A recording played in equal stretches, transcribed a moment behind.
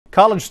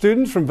College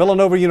students from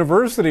Villanova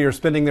University are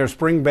spending their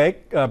spring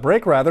break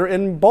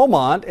in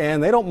Beaumont,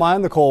 and they don't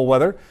mind the cold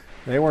weather.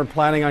 They weren't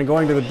planning on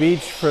going to the beach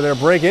for their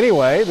break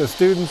anyway. The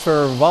students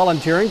are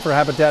volunteering for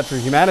Habitat for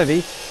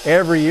Humanity.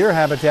 Every year,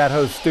 Habitat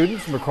hosts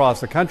students from across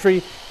the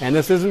country, and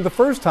this isn't the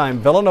first time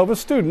Villanova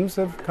students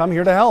have come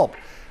here to help.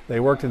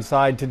 They worked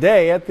inside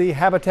today at the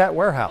Habitat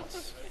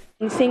warehouse.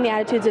 And seeing the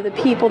attitudes of the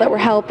people that we're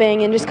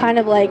helping and just kind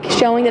of like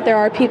showing that there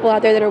are people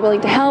out there that are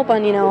willing to help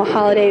on, a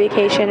holiday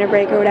vacation or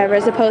break or whatever,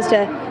 as opposed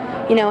to,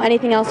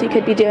 anything else you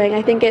could be doing.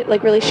 I think it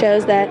really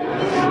shows that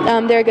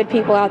there are good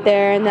people out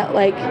there and that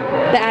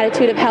the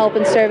attitude of help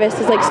and service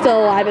is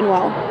still alive and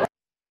well.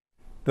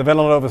 The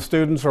Villanova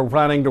students are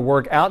planning to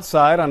work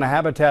outside on a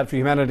Habitat for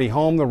Humanity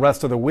home the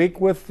rest of the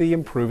week with the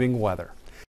improving weather.